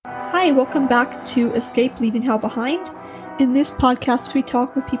Hi, welcome back to Escape Leaving Hell Behind. In this podcast, we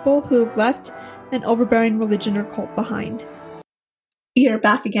talk with people who have left an overbearing religion or cult behind. We are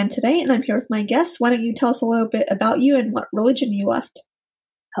back again today, and I'm here with my guest. Why don't you tell us a little bit about you and what religion you left?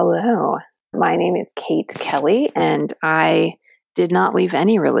 Hello, my name is Kate Kelly, and I did not leave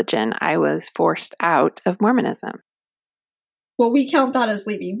any religion. I was forced out of Mormonism. Well, we count that as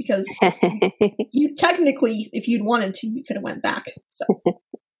leaving because you technically, if you'd wanted to, you could have went back. So.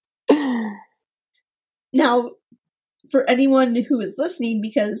 Now, for anyone who is listening,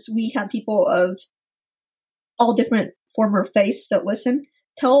 because we have people of all different former faiths that listen,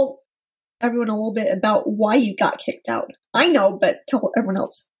 tell everyone a little bit about why you got kicked out. I know, but tell everyone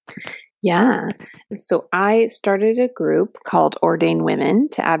else. Yeah. So I started a group called Ordained Women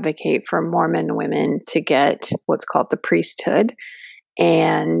to advocate for Mormon women to get what's called the priesthood.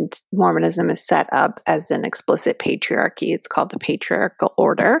 And Mormonism is set up as an explicit patriarchy. It's called the patriarchal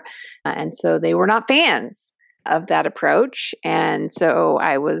order. And so they were not fans of that approach. And so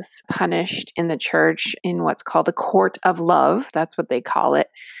I was punished in the church in what's called a court of love. That's what they call it,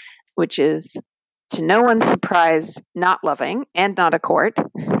 which is, to no one's surprise, not loving and not a court.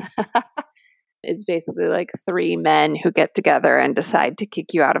 It's basically like three men who get together and decide to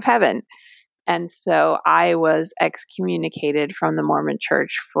kick you out of heaven. And so I was excommunicated from the Mormon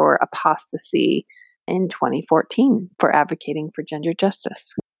Church for apostasy in 2014 for advocating for gender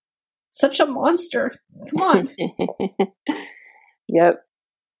justice. Such a monster. Come on. Yep.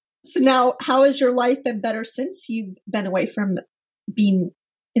 So now, how has your life been better since you've been away from being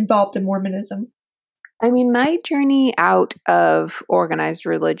involved in Mormonism? I mean, my journey out of organized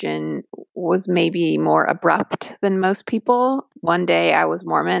religion was maybe more abrupt than most people. One day I was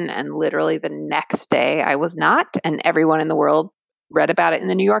Mormon, and literally the next day I was not, and everyone in the world read about it in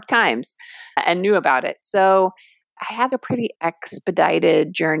the New York Times and knew about it. So I had a pretty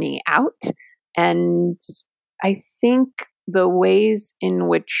expedited journey out, and I think the ways in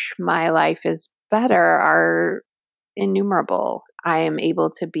which my life is better are innumerable. I am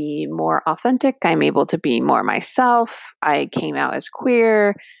able to be more authentic. I'm able to be more myself. I came out as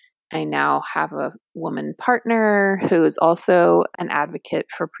queer. I now have a woman partner who is also an advocate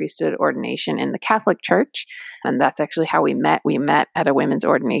for priesthood ordination in the Catholic Church. And that's actually how we met. We met at a women's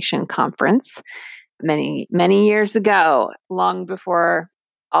ordination conference many, many years ago, long before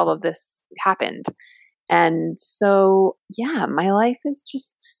all of this happened. And so, yeah, my life is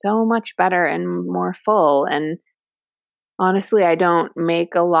just so much better and more full. And honestly, I don't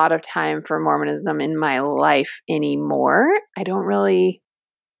make a lot of time for Mormonism in my life anymore. I don't really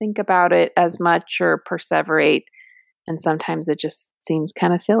think about it as much or perseverate. And sometimes it just seems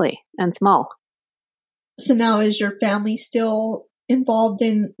kind of silly and small. So now is your family still involved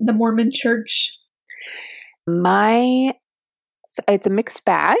in the Mormon Church? It's a mixed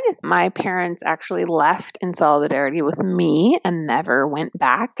bag. My parents actually left in solidarity with me and never went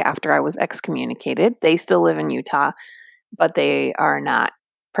back after I was excommunicated. They still live in Utah, but they are not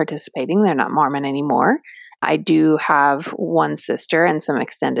participating. They're not Mormon anymore. I do have one sister and some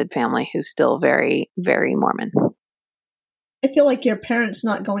extended family who's still very, very Mormon. I feel like your parents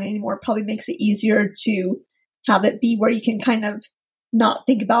not going anymore probably makes it easier to have it be where you can kind of not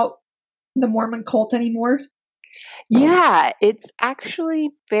think about the Mormon cult anymore. Yeah, it's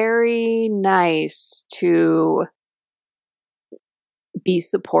actually very nice to be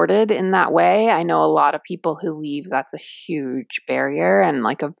supported in that way. I know a lot of people who leave, that's a huge barrier and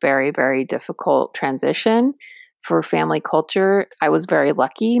like a very, very difficult transition for family culture. I was very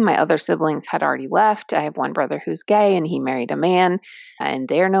lucky. My other siblings had already left. I have one brother who's gay and he married a man, and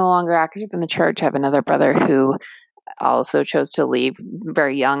they are no longer active in the church. I have another brother who also chose to leave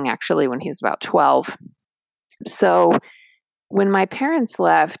very young, actually, when he was about 12. So when my parents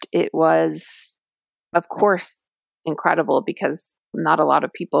left, it was, of course, incredible because not a lot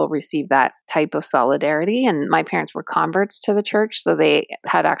of people receive that type of solidarity. And my parents were converts to the church, so they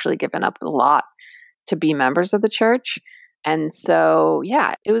had actually given up a lot to be members of the church. And so,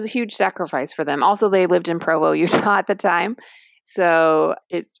 yeah, it was a huge sacrifice for them. Also, they lived in Provo, Utah at the time. So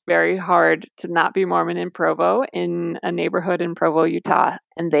it's very hard to not be Mormon in Provo, in a neighborhood in Provo, Utah.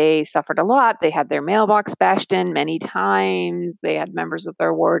 And they suffered a lot. They had their mailbox bashed in many times. They had members of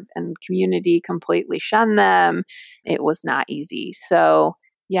their ward and community completely shun them. It was not easy. So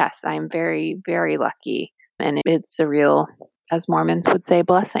yes, I'm very, very lucky. And it's a real, as Mormons would say,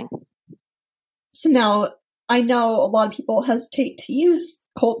 blessing. So now I know a lot of people hesitate to use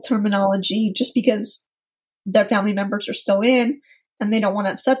cult terminology just because their family members are still in and they don't want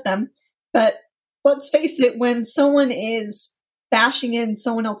to upset them. But let's face it, when someone is bashing in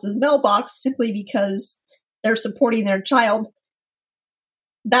someone else's mailbox simply because they're supporting their child,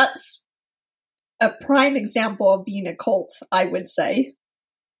 that's a prime example of being a cult, I would say.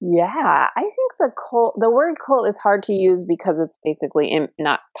 Yeah, I think the word cult is hard to use because it's basically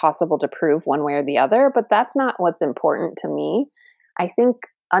not possible to prove one way or the other, but that's not what's important to me. I think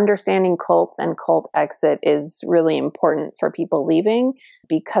understanding cults and cult exit is really important for people leaving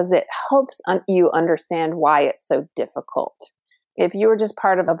because it helps you understand why it's so difficult. If you were just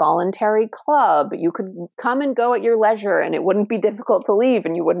part of a voluntary club, you could come and go at your leisure and it wouldn't be difficult to leave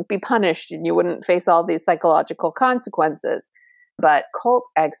and you wouldn't be punished and you wouldn't face all these psychological consequences. But cult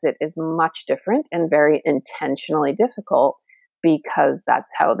exit is much different and very intentionally difficult because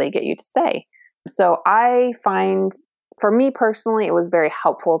that's how they get you to stay. So I find, for me personally, it was very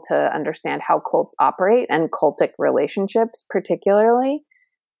helpful to understand how cults operate and cultic relationships, particularly,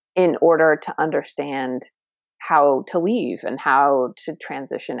 in order to understand how to leave and how to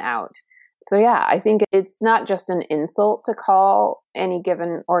transition out. So yeah, I think it's not just an insult to call any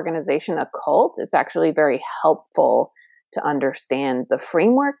given organization a cult. It's actually very helpful to understand the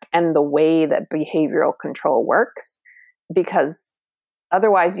framework and the way that behavioral control works, because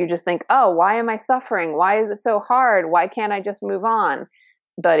otherwise you just think, oh, why am I suffering? Why is it so hard? Why can't I just move on?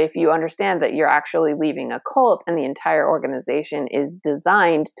 But if you understand that you're actually leaving a cult and the entire organization is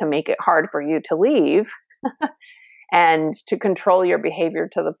designed to make it hard for you to leave and to control your behavior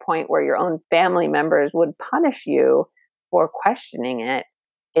to the point where your own family members would punish you for questioning it,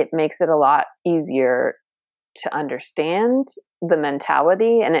 it makes it a lot easier to understand the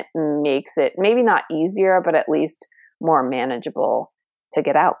mentality, and it makes it maybe not easier, but at least more manageable to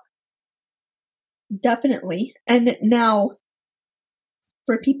get out. Definitely. And now,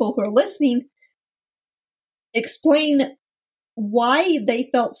 for people who are listening, explain why they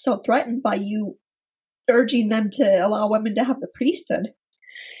felt so threatened by you urging them to allow women to have the priesthood.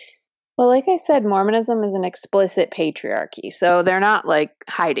 Well, like I said, Mormonism is an explicit patriarchy, so they're not like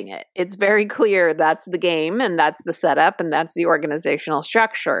hiding it. It's very clear that's the game and that's the setup and that's the organizational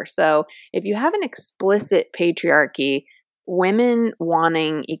structure. So if you have an explicit patriarchy, women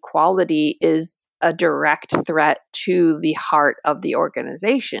wanting equality is a direct threat to the heart of the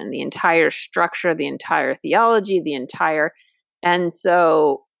organization, the entire structure, the entire theology, and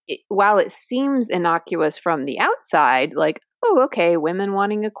so while it seems innocuous from the outside, like, oh, okay, women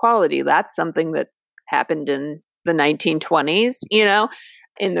wanting equality, that's something that happened in the 1920s,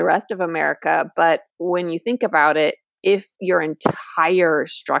 in the rest of America. But when you think about it, if your entire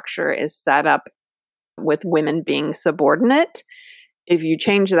structure is set up with women being subordinate, if you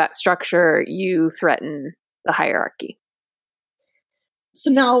change that structure, you threaten the hierarchy.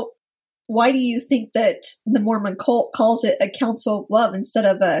 So now, why do you think that the Mormon cult calls it a council of love instead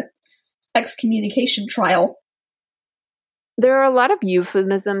of a excommunication trial? There are a lot of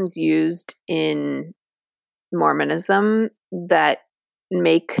euphemisms used in Mormonism that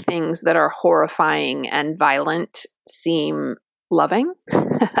make things that are horrifying and violent seem loving.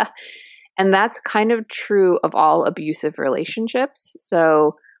 And that's kind of true of all abusive relationships.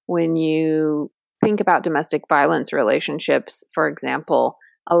 So when you think about domestic violence relationships, for example,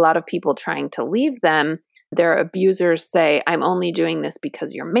 a lot of people trying to leave them, their abusers say, I'm only doing this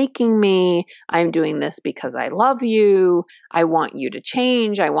because you're making me. I'm doing this because I love you. I want you to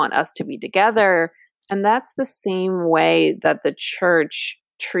change. I want us to be together. And that's the same way that the church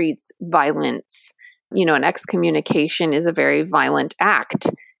treats violence. An excommunication is a very violent act.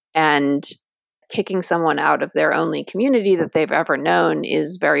 And kicking someone out of their only community that they've ever known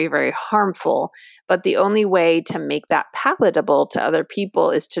is very, very harmful. But the only way to make that palatable to other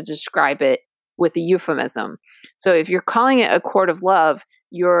people is to describe it with a euphemism. So if you're calling it a court of love,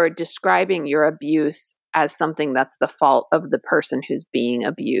 you're describing your abuse as something that's the fault of the person who's being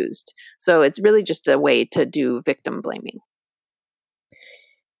abused. So it's really just a way to do victim blaming.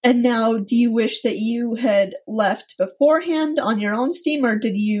 And now, do you wish that you had left beforehand on your own steam, or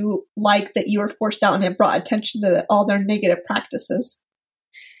did you like that you were forced out and it brought attention to all their negative practices?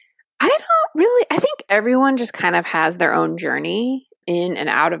 I think everyone just kind of has their own journey in and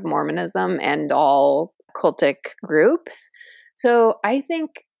out of Mormonism and all cultic groups. So I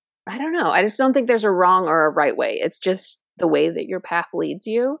don't know. I just don't think there's a wrong or a right way. It's just the way that your path leads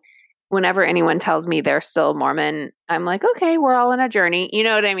you. Whenever anyone tells me they're still Mormon, I'm like, okay, we're all on a journey. You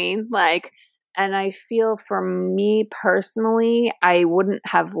know what I mean? And I feel for me personally, I wouldn't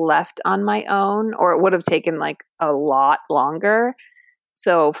have left on my own, or it would have taken a lot longer.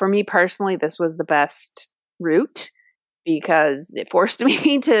 So for me personally, this was the best route because it forced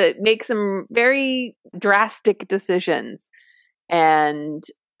me to make some very drastic decisions. And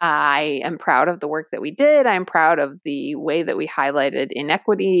I am proud of the work that we did. I'm proud of the way that we highlighted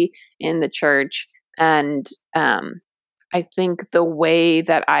inequity in the church. And I think the way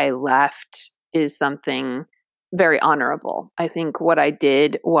that I left is something very honorable. I think what I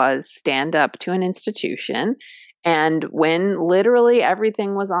did was stand up to an institution. And when literally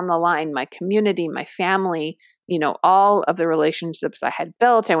everything was on the line, my community, my family, all of the relationships I had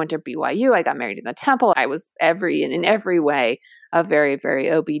built, I went to BYU, I got married in the temple. I was in every way a very,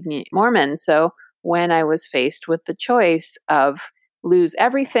 very obedient Mormon. So when I was faced with the choice of lose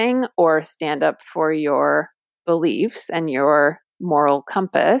everything or stand up for your beliefs and your moral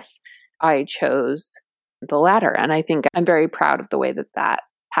compass, I chose the latter. And I think I'm very proud of the way that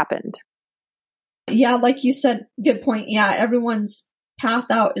happened. Yeah, like you said, good point. Yeah, everyone's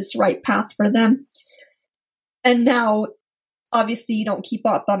path out is the right path for them. And now, obviously, you don't keep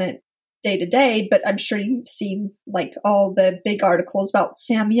up on it day to day, but I'm sure you've seen like all the big articles about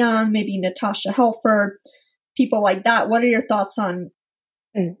Sam Young, maybe Natasha Helfer, people like that. What are your thoughts on?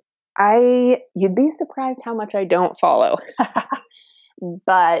 You'd be surprised how much I don't follow.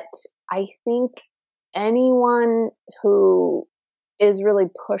 But I think anyone who is really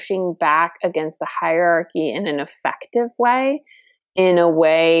pushing back against the hierarchy in an effective way, in a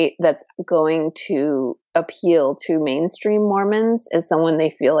way that's going to appeal to mainstream Mormons, is someone they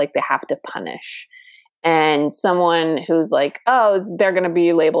feel like they have to punish. And someone who's like, oh, they're going to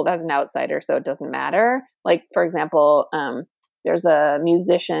be labeled as an outsider, so it doesn't matter. Like, for example, there's a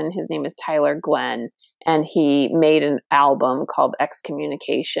musician, his name is Tyler Glenn, and he made an album called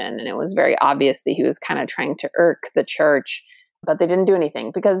Excommunication. And it was very obvious that he was kind of trying to irk the church, but they didn't do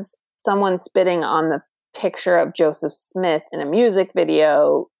anything because someone spitting on the picture of Joseph Smith in a music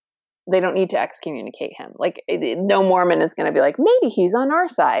video, they don't need to excommunicate him. Like, no Mormon is going to be like, maybe he's on our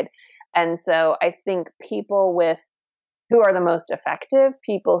side. And so I think people who are the most effective,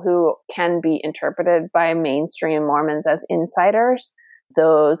 people who can be interpreted by mainstream Mormons as insiders,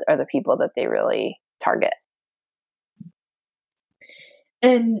 those are the people that they really target.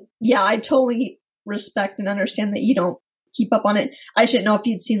 And yeah, I totally respect and understand that you don't keep up on it. I shouldn't know if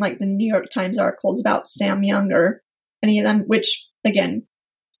you'd seen like the New York Times articles about Sam Young or any of them, which again,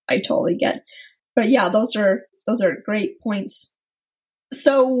 I totally get. But yeah, those are great points.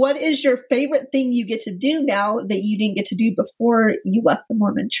 So what is your favorite thing you get to do now that you didn't get to do before you left the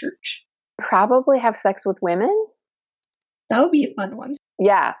Mormon church? Probably have sex with women. That would be a fun one.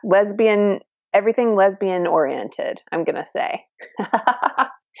 Yeah, everything lesbian oriented, I'm going to say.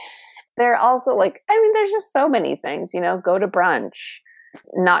 They're also there's just so many things, go to brunch,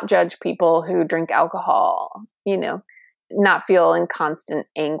 not judge people who drink alcohol, not feel in constant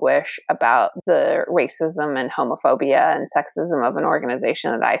anguish about the racism and homophobia and sexism of an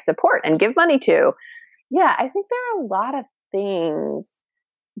organization that I support and give money to. Yeah, I think there are a lot of things,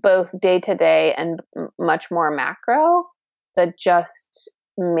 both day to day and much more macro, that just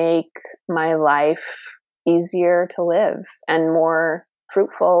make my life easier to live and more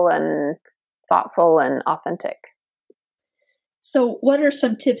fruitful and thoughtful and authentic. So what are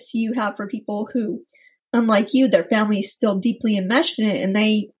some tips you have for people who, unlike you, their family's still deeply enmeshed in it and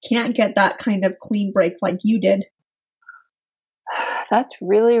they can't get that kind of clean break like you did? That's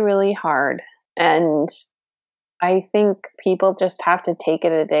really, really hard. And I think people just have to take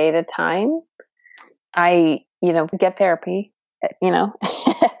it a day at a time. Get therapy,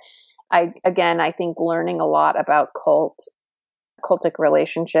 I think learning a lot about cultic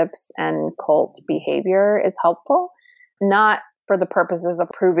relationships and cult behavior is helpful, not for the purposes of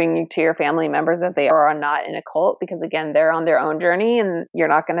proving to your family members that they are not in a cult, because again, they're on their own journey and you're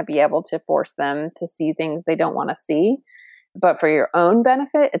not going to be able to force them to see things they don't want to see. But for your own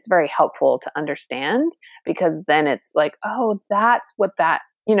benefit, it's very helpful to understand, because then it's like, oh, that's what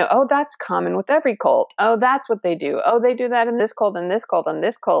that's common with every cult. Oh, that's what they do. Oh, they do that in this cult and this cult and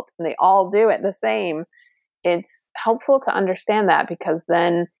this cult, and they all do it the same. It's helpful to understand that, because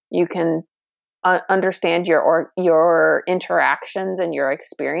then you can understand your interactions and your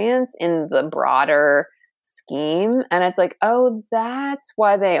experience in the broader scheme. And it's like, oh, that's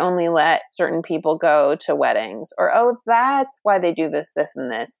why they only let certain people go to weddings, or oh, that's why they do this, this,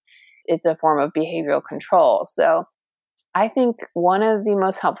 and this. It's a form of behavioral control. So I think one of the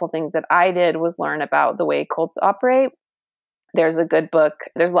most helpful things that I did was learn about the way cults operate. There's a good book.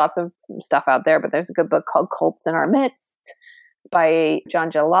 There's lots of stuff out there, but there's a good book called Cults in Our Midst by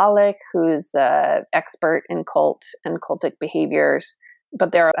John Jalalik, who's an expert in cult and cultic behaviors.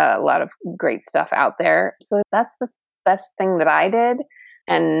 But there are a lot of great stuff out there. So that's the best thing that I did.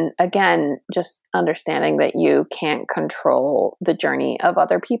 And again, just understanding that you can't control the journey of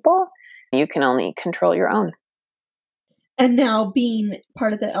other people. You can only control your own. And now, being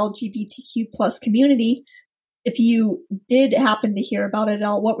part of the LGBTQ plus community, if you did happen to hear about it at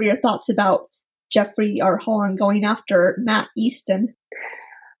all, what were your thoughts about Jeffrey R. Holland going after Matt Easton.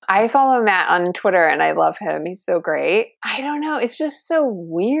 I follow Matt on Twitter and I love him. He's so great. I don't know. It's just so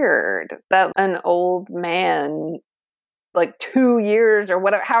weird that an old man, like 2 years or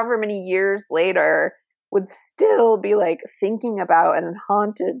whatever, however many years later, would still be like thinking about and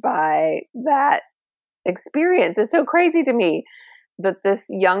haunted by that experience. It's so crazy to me that this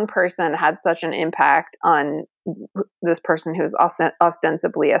young person had such an impact on this person who's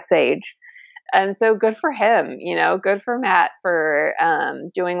ostensibly a sage. And so good for him, good for Matt for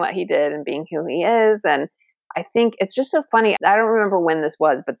doing what he did and being who he is. And I think it's just so funny. I don't remember when this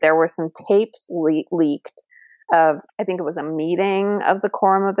was, but there were some tapes leaked of, I think it was a meeting of the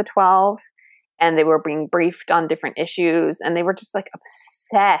Quorum of the 12. And they were being briefed on different issues. And they were just like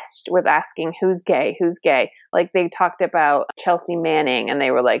obsessed with asking who's gay, who's gay. Like they talked about Chelsea Manning and they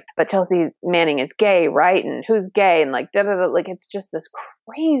were like, but Chelsea Manning is gay, right? And who's gay? And like, like it's just this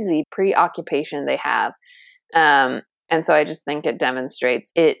crazy preoccupation they have. And so I just think it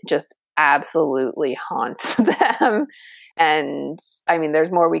demonstrates, it just absolutely haunts them. And I mean,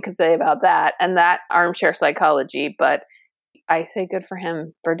 there's more we could say about that and that armchair psychology, but I say good for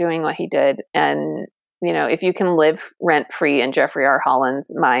him for doing what he did. And, if you can live rent free in Jeffrey R.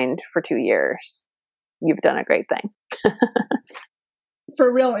 Holland's mind for 2 years, you've done a great thing.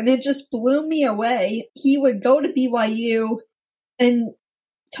 For real. And it just blew me away. He would go to BYU and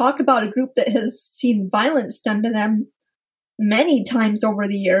talk about a group that has seen violence done to them many times over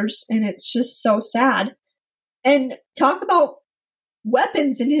the years. And it's just so sad. And talk about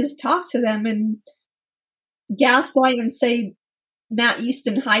weapons in his talk to them and gaslight and say Matt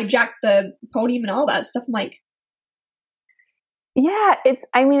Easton hijacked the podium and all that stuff. I'm like, yeah, it's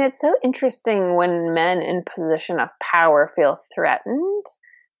so interesting when men in position of power feel threatened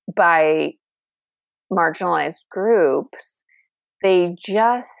by marginalized groups. They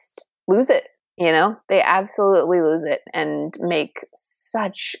just lose it, they absolutely lose it and make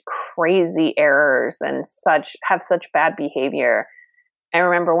such crazy errors and have such bad behavior. I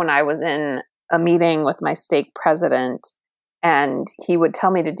remember when I was in a meeting with my stake president and he would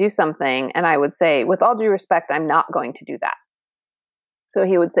tell me to do something and I would say, with all due respect, I'm not going to do that. So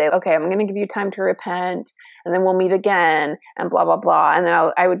he would say, okay, I'm going to give you time to repent and then we'll meet again and blah, blah, blah. And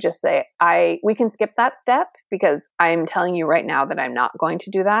then I would just say, we can skip that step because I'm telling you right now that I'm not going to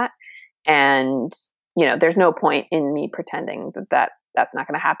do that. And, there's no point in me pretending that's not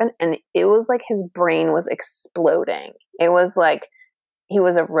going to happen. And it was like his brain was exploding. It was like he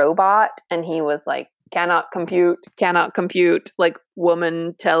was a robot and he was like, cannot compute, like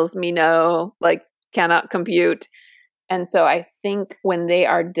woman tells me no, like cannot compute. And so I think when they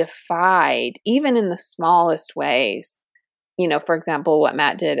are defied, even in the smallest ways, for example, what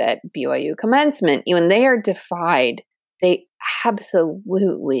Matt did at BYU commencement, when they are defied, they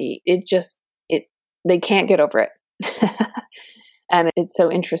absolutely, they can't get over it. And it's so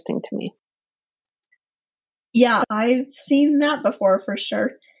interesting to me. Yeah, I've seen that before for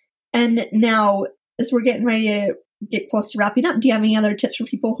sure. And now, as we're getting ready to get close to wrapping up, do you have any other tips for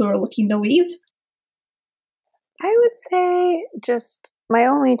people who are looking to leave? I would say just my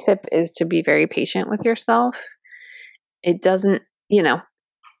only tip is to be very patient with yourself. It doesn't,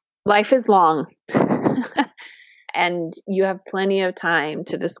 life is long and you have plenty of time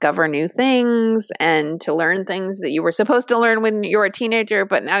to discover new things and to learn things that you were supposed to learn when you were a teenager,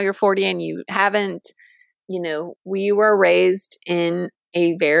 but now you're 40 and you haven't. We were raised in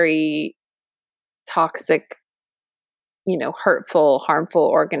a very toxic, hurtful, harmful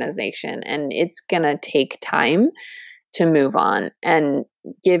organization. And it's going to take time to move on and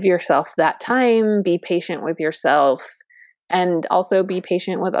give yourself that time, be patient with yourself, and also be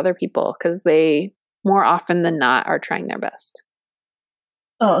patient with other people because they more often than not are trying their best.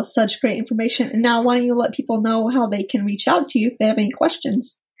 Oh, such great information. And now why don't you let people know how they can reach out to you if they have any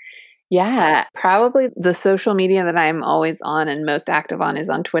questions? Yeah, probably the social media that I'm always on and most active on is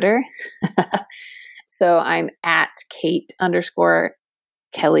on Twitter. So I'm at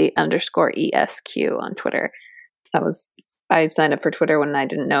Kate_Kelly_ESQ on Twitter. I signed up for Twitter when I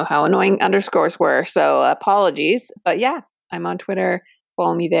didn't know how annoying underscores were. So apologies. But yeah, I'm on Twitter.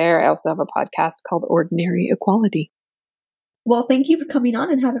 Follow me there. I also have a podcast called Ordinary Equality. Well, thank you for coming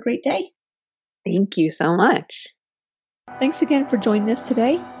on and have a great day. Thank you so much. Thanks again for joining us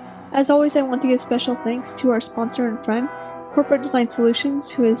today. As always, I want to give special thanks to our sponsor and friend, Corporate Design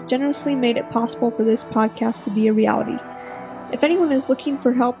Solutions, who has generously made it possible for this podcast to be a reality. If anyone is looking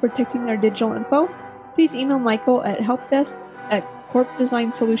for help protecting their digital info, please email Michael at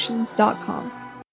helpdesk@corpdesignsolutions.com.